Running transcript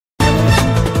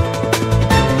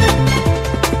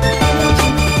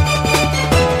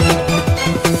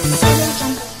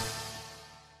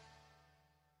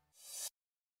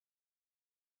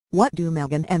What do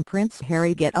Meghan and Prince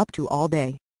Harry get up to all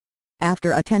day?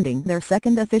 After attending their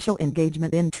second official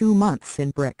engagement in 2 months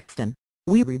in Brixton,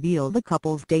 we reveal the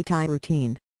couple's daytime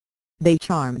routine. They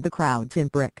charmed the crowds in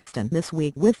Brixton this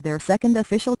week with their second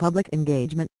official public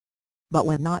engagement. But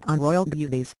when not on royal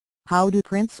duties, how do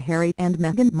Prince Harry and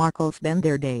Meghan Markle spend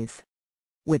their days?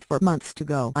 With 4 months to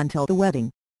go until the wedding,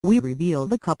 we reveal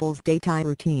the couple's daytime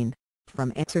routine,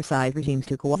 from exercise regimes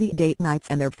to cozy date nights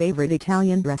and their favorite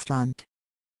Italian restaurant.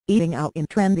 Eating out in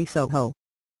trendy Soho.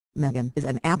 Meghan is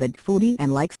an avid foodie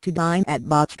and likes to dine at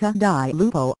Bocca di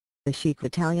Lupo, the chic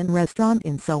Italian restaurant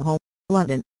in Soho,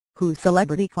 London, whose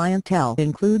celebrity clientele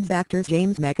includes actors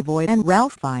James McAvoy and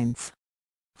Ralph Fiennes.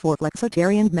 For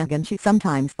flexitarian Meghan, she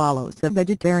sometimes follows the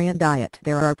vegetarian diet.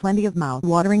 There are plenty of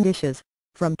mouth-watering dishes,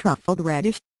 from truffled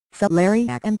radish,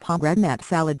 celeriac and pomegranate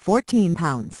salad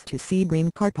 £14 to sea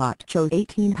green carpaccio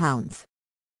 £18.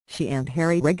 She and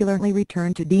Harry regularly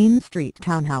return to Dean Street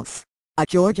Townhouse, a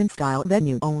Georgian-style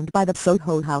venue owned by the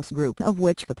Soho House Group, of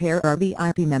which the pair are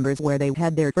VIP members, where they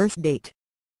had their first date.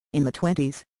 In the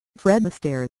 20s, Fred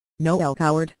Astaire, Noel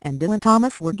Coward and Dylan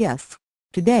Thomas were guests.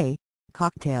 Today,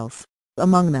 cocktails,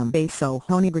 among them a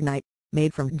Soho Night,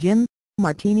 made from gin,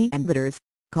 martini and bitters,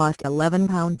 cost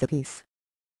 £11 apiece.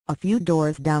 A few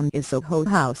doors down is Soho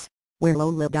House, where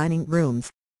low-lit dining rooms,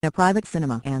 a private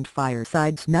cinema and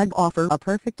fireside snug offer a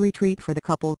perfect retreat for the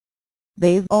couple.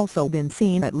 They've also been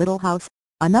seen at Little House,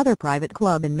 another private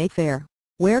club in Mayfair,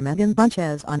 where Meghan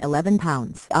brunches on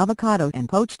 £11 avocado and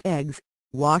poached eggs,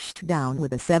 washed down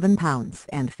with a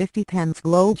 £7.50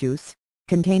 glow juice,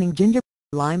 containing ginger,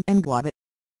 lime and guava.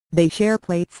 They share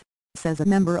plates, says a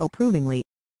member approvingly.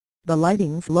 The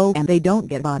lighting's low and they don't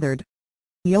get bothered.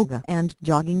 Yoga and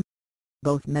jogging.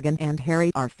 Both Meghan and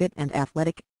Harry are fit and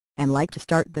athletic, and like to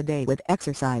start the day with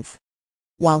exercise.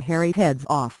 While Harry heads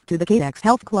off to the KX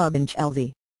Health Club in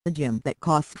Chelsea, the gym that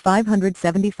costs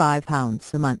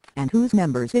 £575 a month and whose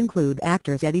members include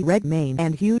actors Eddie Redmayne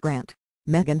and Hugh Grant,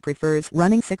 Meghan prefers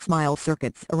running 6-mile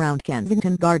circuits around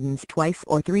Kensington Gardens 2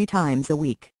 or 3 times a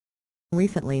week.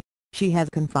 Recently, she has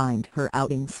confined her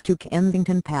outings to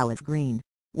Kensington Palace Green,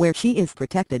 where she is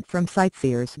protected from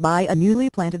sightseers by a newly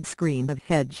planted screen of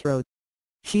hedgerow.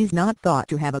 She's not thought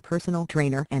to have a personal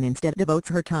trainer and instead devotes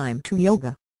her time to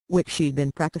yoga, which she'd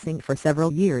been practicing for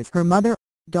several years. Her mother,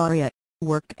 Daria,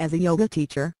 worked as a yoga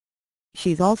teacher.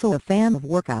 She's also a fan of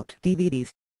workout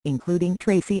DVDs, including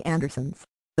Tracy Anderson's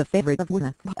The Favorite of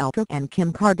Gwyneth Paltrow and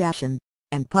Kim Kardashian,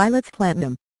 and Pilot's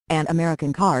Platinum, an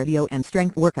American cardio and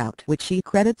strength workout which she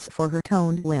credits for her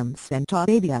toned limbs and top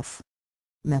abs.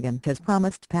 Meghan has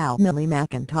promised pal Millie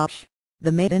McIntosh,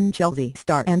 the Made in Chelsea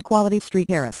star and Quality Street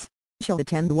heiress, she'll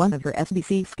attend one of her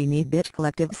SBC Skinny Bitch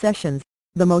Collective sessions,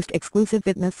 the most exclusive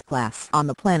fitness class on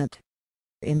the planet.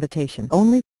 Invitation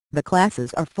only, the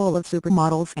classes are full of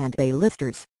supermodels and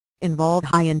A-listers, involve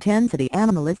high-intensity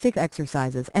animalistic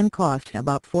exercises and cost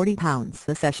about £40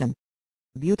 a session.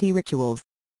 Beauty rituals.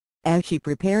 As she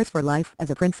prepares for life as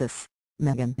a princess,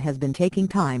 Meghan has been taking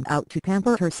time out to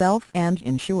pamper herself and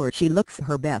ensure she looks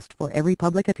her best for every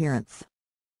public appearance.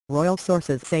 Royal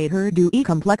sources say her dewy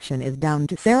complexion is down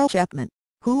to Sarah Chapman,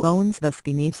 who owns the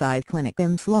Skinny Side Clinic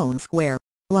in Sloane Square,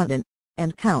 London,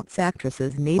 and counts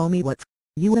actresses Naomi Watts,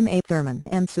 Uma Thurman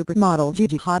and supermodel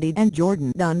Gigi Hadid and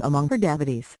Jordan Dunn among her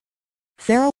devotees.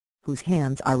 Sarah, whose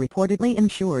hands are reportedly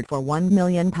insured for £1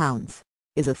 million,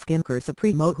 is a skincare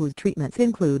supremo whose treatments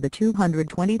include the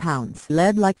 £220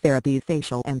 lead-like therapy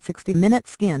facial and 60-minute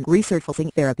skin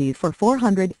resurfacing therapy for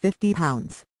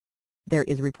 £450. There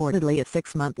is reportedly a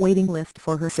 6-month waiting list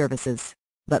for her services,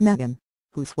 but Meghan,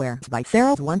 who swears by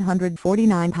Sarah's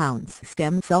 £149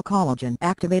 stem cell collagen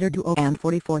activator duo and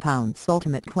 £44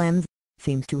 ultimate cleanse,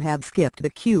 seems to have skipped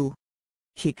the queue.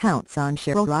 She counts on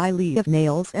Cheryl Riley of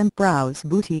Nails and Brows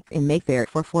Boutique in Mayfair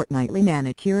for fortnightly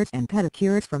manicures and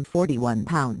pedicures from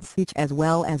 £41 each, as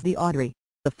well as the Audrey,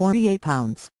 the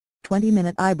 £48,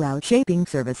 20-minute eyebrow shaping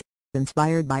service,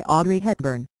 inspired by Audrey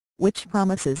Hepburn, which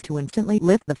promises to instantly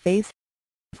lift the face.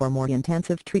 For more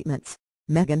intensive treatments,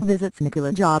 Meghan visits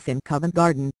Nicola Joss in Covent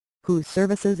Garden, whose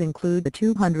services include the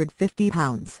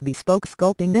 £250 bespoke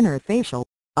sculpting inner facial,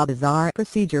 a bizarre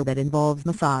procedure that involves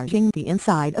massaging the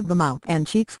inside of the mouth and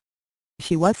cheeks.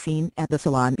 She was seen at the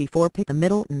salon before Pete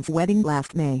Middleton's wedding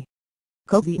last May.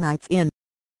 Cozy nights in.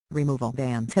 Removal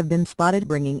vans have been spotted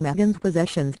bringing Meghan's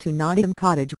possessions to Nottingham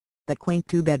Cottage, the quaint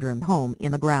 2-bedroom home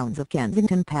in the grounds of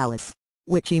Kensington Palace,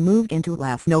 which she moved into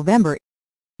last November.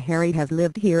 Harry has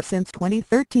lived here since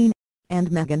 2013, and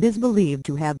Meghan is believed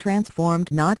to have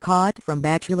transformed not caught from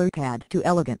bachelor pad to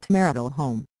elegant marital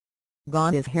home.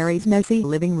 Gone is Harry's messy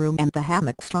living room and the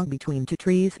hammock strung between 2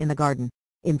 trees in the garden.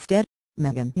 Instead,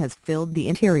 Meghan has filled the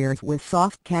interiors with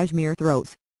soft cashmere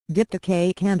throws,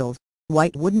 diptyque candles,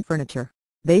 white wooden furniture,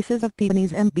 vases of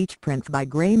peonies and beach prints by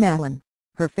Graham Allen,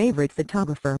 her favorite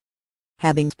photographer.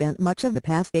 Having spent much of the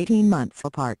past 18 months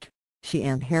apart, she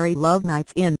and Harry love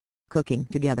nights in, cooking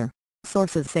together.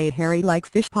 Sources say Harry likes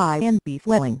fish pie and beef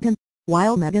Wellington,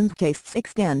 while Meghan's tastes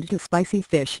extend to spicy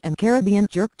fish and Caribbean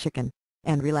jerk chicken,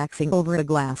 and relaxing over a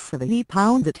glass of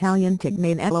 80-pound Italian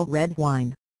Tignanello red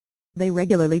wine. They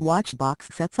regularly watch box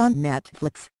sets on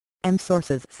Netflix, and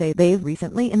sources say they've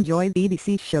recently enjoyed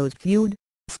BBC shows Feud,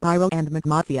 Spiral and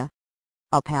McMafia.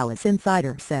 A palace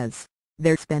insider says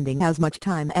they're spending as much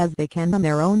time as they can on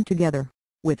their own together,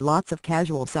 with lots of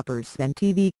casual suppers and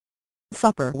TV.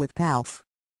 Supper with pals.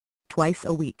 Twice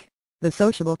a week, the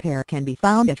sociable pair can be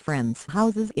found at friends'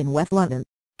 houses in West London,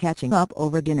 catching up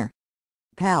over dinner.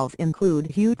 Pals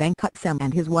include Hugh Thankutson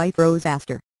and his wife Rose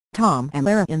Astor, Tom and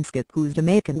Lara Inskip, whose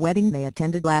Jamaican wedding they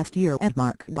attended last year, and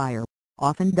Mark Dyer,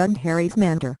 often dubbed Harry's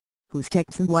mentor, whose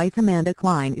Texan wife Amanda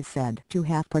Klein is said to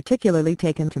have particularly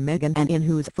taken to Meghan, and in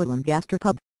whose Footland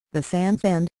gastropub, the Sands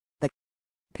End, the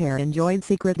pair enjoyed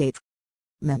secret dates.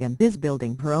 Meghan is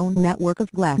building her own network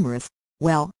of glamorous,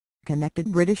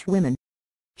 well-connected British women.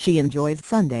 She enjoys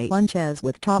Sunday lunches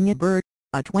with Tanya Bird,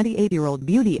 a 28-year-old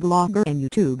beauty blogger and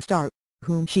YouTube star,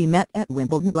 whom she met at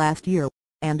Wimbledon last year,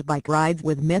 and bike rides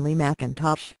with Millie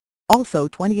McIntosh, also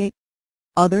 28.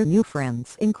 Other new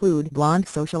friends include blonde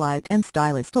socialite and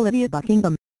stylist Olivia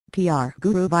Buckingham, PR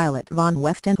guru Violet Von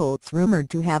Westenholtz, rumored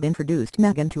to have introduced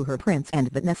Meghan to her prince,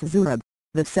 and Vanessa Zurab,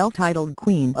 the self-titled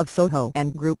Queen of Soho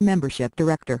and group membership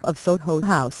director of Soho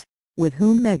House, with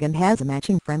whom Meghan has a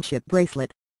matching friendship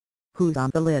bracelet. Who's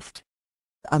on the list?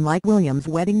 Unlike William's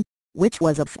wedding, which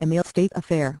was a semi-state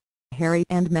affair, Harry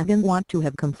and Meghan want to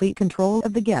have complete control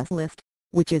of the guest list,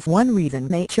 which is one reason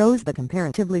they chose the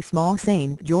comparatively small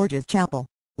St. George's Chapel,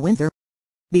 Windsor.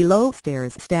 Below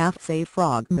stairs staff say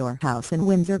Frogmore House in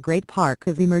Windsor Great Park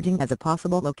is emerging as a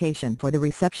possible location for the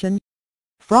reception.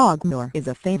 Frogmore is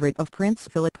a favorite of Prince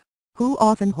Philip, who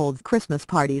often holds Christmas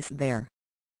parties there.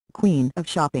 Queen of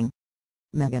shopping.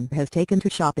 Meghan has taken to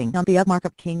shopping on the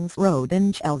upmarket King's Road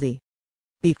in Chelsea.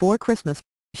 Before Christmas,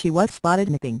 she was spotted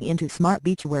nipping into smart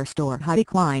beachwear store Heidi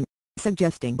Klein,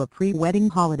 suggesting a pre-wedding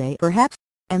holiday perhaps,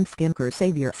 and skincare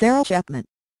savior Sarah Chapman.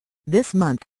 This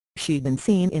month, she'd been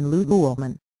seen in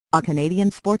Lululemon, a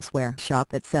Canadian sportswear shop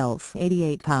that sells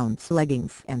 88-pound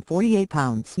leggings and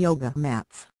 48-pound yoga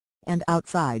mats, and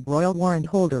outside Royal Warrant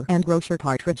Holder and Grocer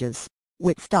Partridges,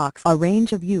 which stocks a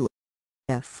range of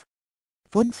U.S.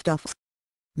 foodstuffs.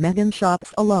 Meghan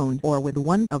shops alone or with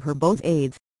one of her both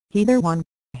aides, either one,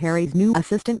 Harry's new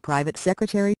assistant private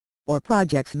secretary, or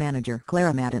projects manager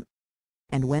Clara Madden.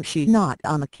 And when she's not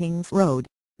on the King's Road,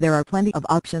 there are plenty of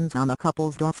options on the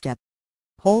couple's doorstep.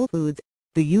 Whole Foods,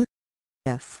 the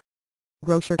U.S.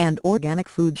 grocer and organic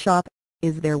food shop,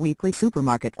 is their weekly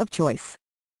supermarket of choice.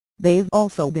 They've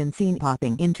also been seen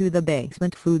popping into the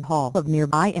basement food hall of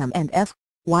nearby M&S,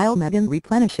 while Meghan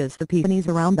replenishes the peonies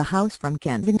around the house from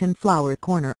Kensington Flower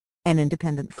Corner, an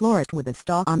independent florist with a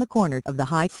stall on the corner of the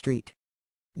High Street.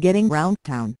 Getting round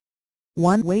town.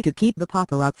 One way to keep the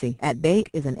paparazzi at bay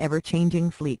is an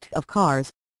ever-changing fleet of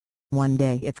cars. One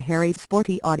day it's Harry's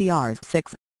sporty Audi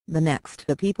R6, the next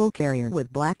the people carrier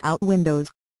with blacked-out windows.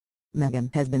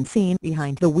 Meghan has been seen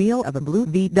behind the wheel of a blue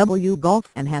VW Golf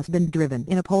and has been driven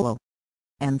in a Polo.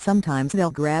 And sometimes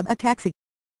they'll grab a taxi.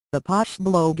 The posh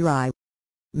blow-dry.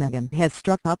 Meghan has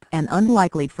struck up an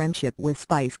unlikely friendship with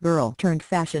Spice Girl turned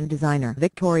fashion designer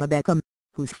Victoria Beckham,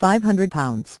 whose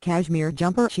 500-pound cashmere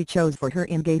jumper she chose for her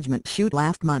engagement shoot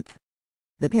last month.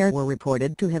 The pair were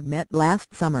reported to have met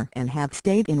last summer and have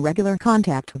stayed in regular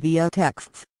contact via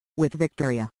texts, with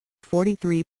Victoria,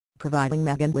 43, providing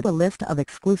Meghan with a list of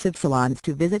exclusive salons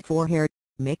to visit for hair,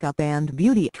 makeup and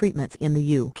beauty treatments in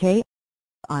the UK.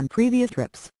 On previous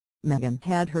trips, Meghan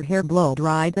had her hair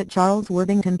blow-dried at Charles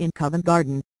Worthington in Covent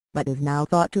Garden, but is now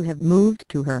thought to have moved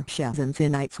to her chaise in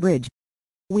Knightsbridge.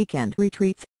 Weekend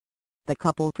retreats. The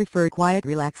couple prefer quiet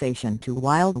relaxation to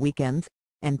wild weekends,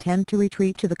 and tend to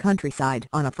retreat to the countryside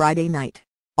on a Friday night,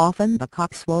 often the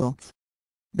Cotswolds.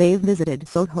 They've visited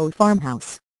Soho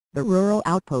Farmhouse, the rural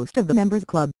outpost of the Members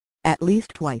Club, at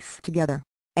least twice together,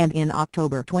 and in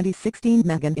October 2016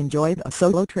 Meghan enjoyed a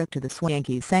solo trip to the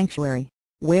swanky sanctuary,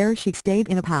 where she stayed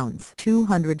in a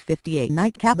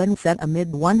 £258-night cabin set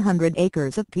amid 100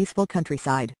 acres of peaceful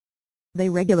countryside. They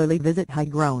regularly visit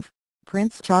Highgrove,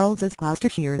 Prince Charles's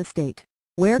Gloucestershire estate,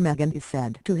 where Meghan is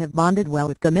said to have bonded well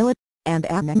with Camilla, and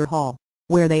Amenger Hall,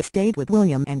 where they stayed with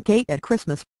William and Kate at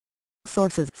Christmas.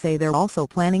 Sources say they're also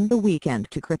planning the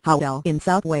weekend to Crickhowell in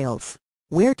South Wales,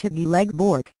 where Tiggy Leg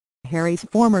Bork, Harry's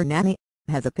former nanny,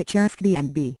 has a picturesque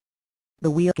B&B.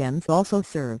 The weekends also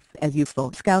serve as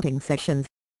useful scouting sessions.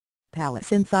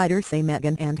 Palace insiders say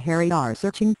Meghan and Harry are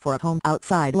searching for a home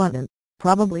outside London,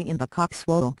 probably in the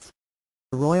Cotswolds.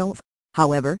 Royals,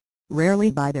 however,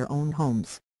 rarely buy their own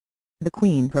homes. The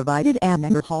Queen provided an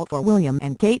anchor hall for William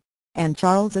and Kate, and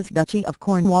Charles's Duchy of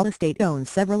Cornwall estate owns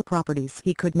several properties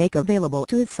he could make available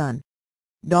to his son.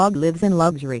 Dog lives in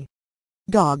luxury.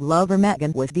 Dog lover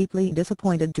Meghan was deeply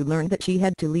disappointed to learn that she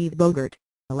had to leave Bogart,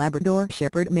 a Labrador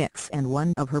Shepherd mix and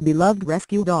one of her beloved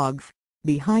rescue dogs,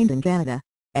 behind in Canada,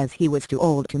 as he was too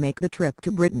old to make the trip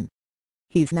to Britain.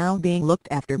 He's now being looked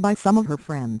after by some of her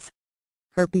friends.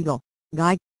 Her beagle,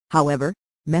 Guy, however,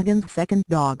 Meghan's second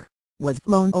dog, was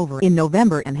flown over in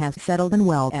November and has settled in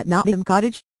well at Nottingham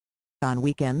Cottage. On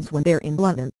weekends when they're in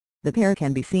London, the pair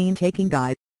can be seen taking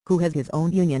Guy, who has his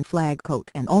own Union flag coat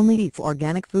and only eats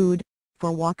organic food,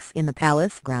 for walks in the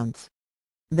palace grounds.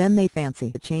 Then they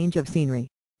fancy a change of scenery.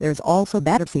 There's also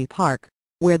Battersea Park,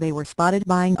 where they were spotted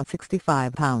buying a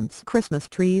 £65 Christmas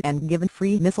tree and given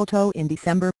free mistletoe in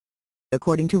December.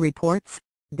 According to reports,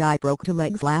 Guy broke 2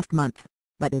 legs last month,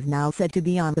 but is now said to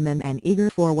be on the mend and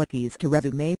eager for what he's to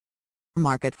resume.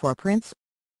 Market for Prince.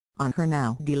 On her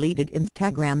now deleted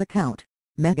Instagram account,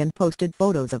 Meghan posted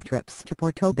photos of trips to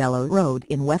Portobello Road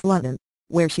in West London,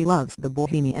 where she loves the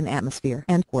bohemian atmosphere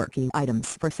and quirky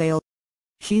items for sale.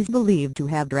 She's believed to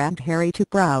have dragged Harry to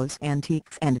browse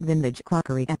antiques and vintage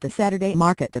crockery at the Saturday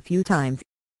market a few times.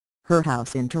 Her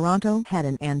house in Toronto had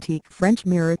an antique French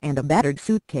mirror and a battered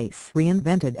suitcase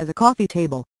reinvented as a coffee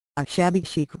table, a shabby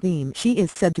chic theme she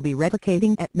is said to be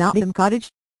replicating at Nottingham Cottage.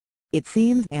 It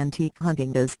seems antique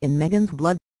hunting is in Meghan's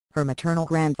blood. Her maternal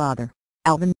grandfather,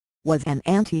 Alvin, was an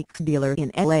antiques dealer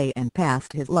in LA and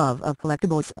passed his love of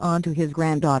collectibles on to his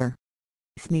granddaughter.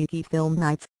 Sneaky film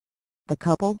nights. The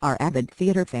couple are avid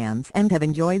theatre fans and have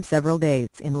enjoyed several days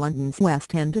in London's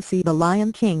West End to see The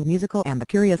Lion King musical and the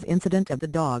curious incident of the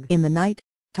dog in the night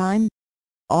time.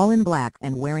 All in black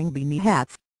and wearing beanie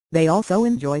hats, they also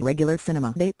enjoy regular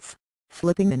cinema dates,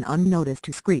 slipping in unnoticed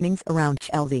to screenings around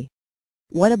Chelsea.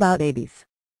 What about babies?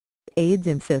 Aides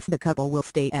insist the couple will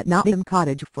stay at Nottingham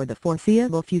Cottage for the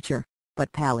foreseeable future,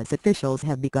 but palace officials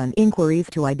have begun inquiries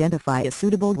to identify a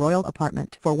suitable royal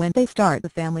apartment for when they start the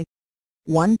family.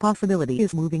 One possibility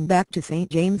is moving back to St.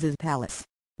 James's Palace,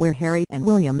 where Harry and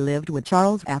William lived with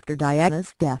Charles after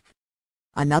Diana's death.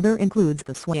 Another includes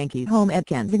the swanky home at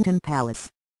Kensington Palace,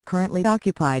 currently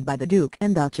occupied by the Duke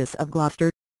and Duchess of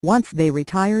Gloucester, once they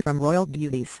retire from royal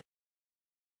duties.